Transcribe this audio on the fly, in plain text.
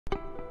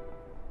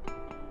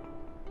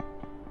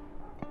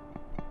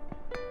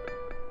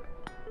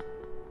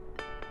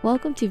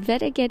Welcome to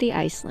Hveragerði,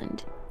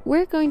 Iceland.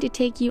 We're going to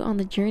take you on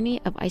the journey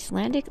of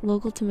Icelandic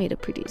local tomato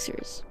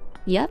producers.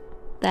 Yep,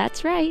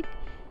 that's right.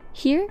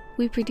 Here,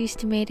 we produce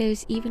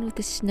tomatoes even with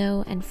the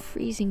snow and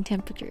freezing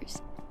temperatures.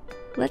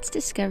 Let's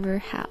discover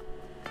how.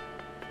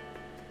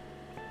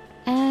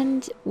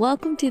 And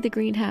welcome to the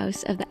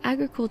greenhouse of the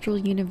Agricultural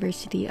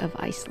University of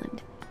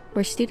Iceland,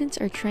 where students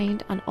are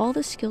trained on all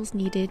the skills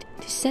needed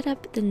to set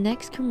up the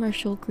next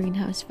commercial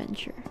greenhouse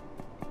venture.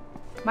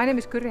 My name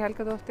is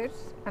Hveragerði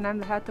and I'm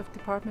the head of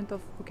Department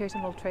of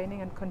Vocational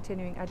Training and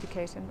Continuing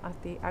Education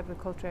at the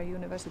Agricultural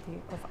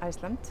University of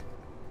Iceland.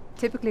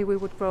 Typically we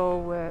would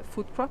grow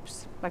food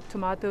crops like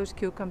tomatoes,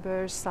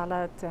 cucumbers,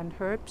 salad and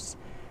herbs,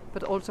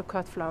 but also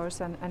cut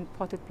flowers and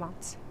potted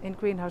plants in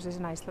greenhouses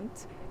in Iceland.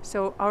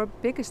 So our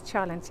biggest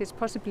challenge is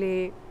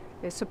possibly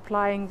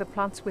supplying the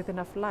plants with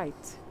enough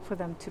light for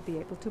them to be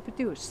able to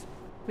produce.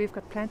 We've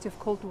got plenty of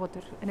cold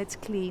water and it's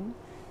clean.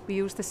 We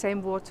use the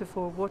same water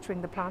for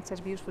watering the plants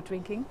as we use for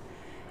drinking.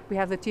 We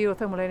have the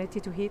geothermal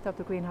energy to heat up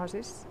the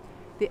greenhouses.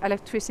 The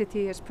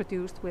electricity is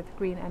produced with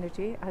green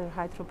energy, either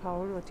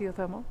hydropower or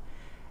geothermal.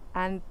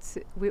 And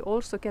we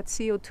also get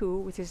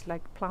CO2, which is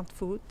like plant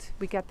food.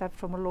 We get that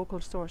from a local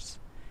source.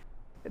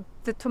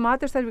 The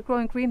tomatoes that we grow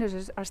in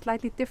greenhouses are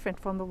slightly different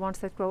from the ones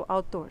that grow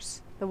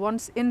outdoors. The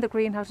ones in the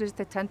greenhouses,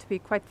 they tend to be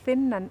quite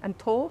thin and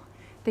tall.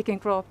 They can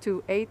grow up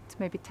to 8,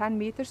 maybe 10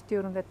 meters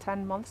during the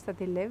 10 months that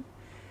they live.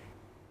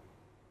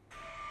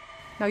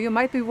 Now you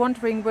might be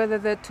wondering whether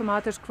the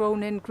tomatoes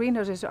grown in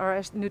greenhouses are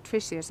as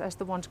nutritious as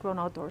the ones grown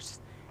outdoors,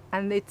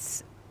 and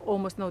it's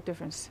almost no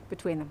difference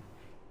between them.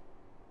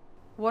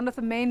 One of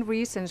the main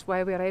reasons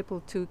why we are able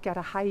to get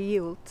a high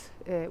yield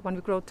when we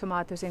grow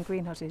tomatoes in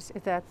greenhouses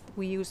is that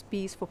we use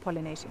bees for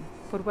pollination.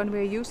 But when we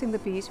are using the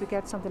bees, we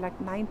get something like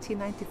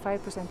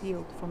 90–95%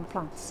 yield from the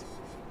plants,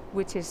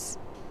 which is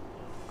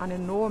an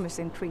enormous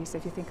increase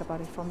if you think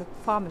about it from the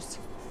farmer's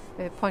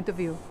point of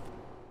view.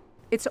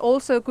 It's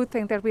also a good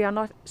thing that we are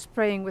not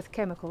spraying with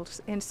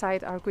chemicals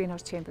inside our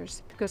greenhouse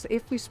chambers, because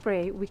if we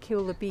spray, we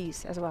kill the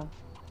bees as well.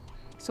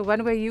 So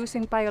when we're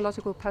using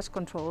biological pest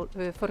control,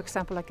 for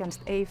example against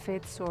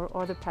aphids or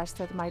other pests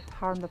that might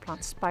harm the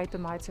plants, spider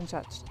mites and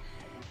such,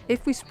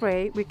 if we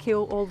spray, we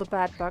kill all the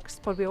bad bugs,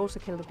 but we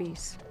also kill the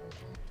bees.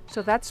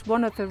 So that's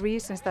one of the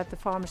reasons that the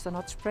farmers are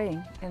not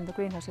spraying in the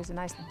greenhouses in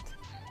Iceland.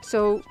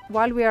 So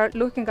while we are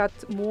looking at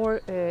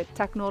more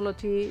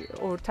technology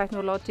or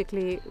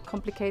technologically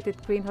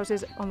complicated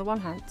greenhouses on the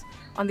one hand,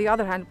 on the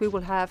other hand we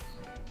will have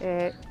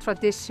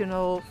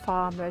traditional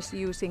farmers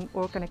using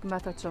organic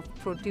methods of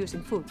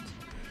producing food.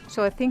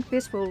 So I think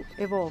this will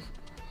evolve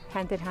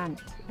hand in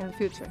hand in the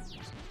future.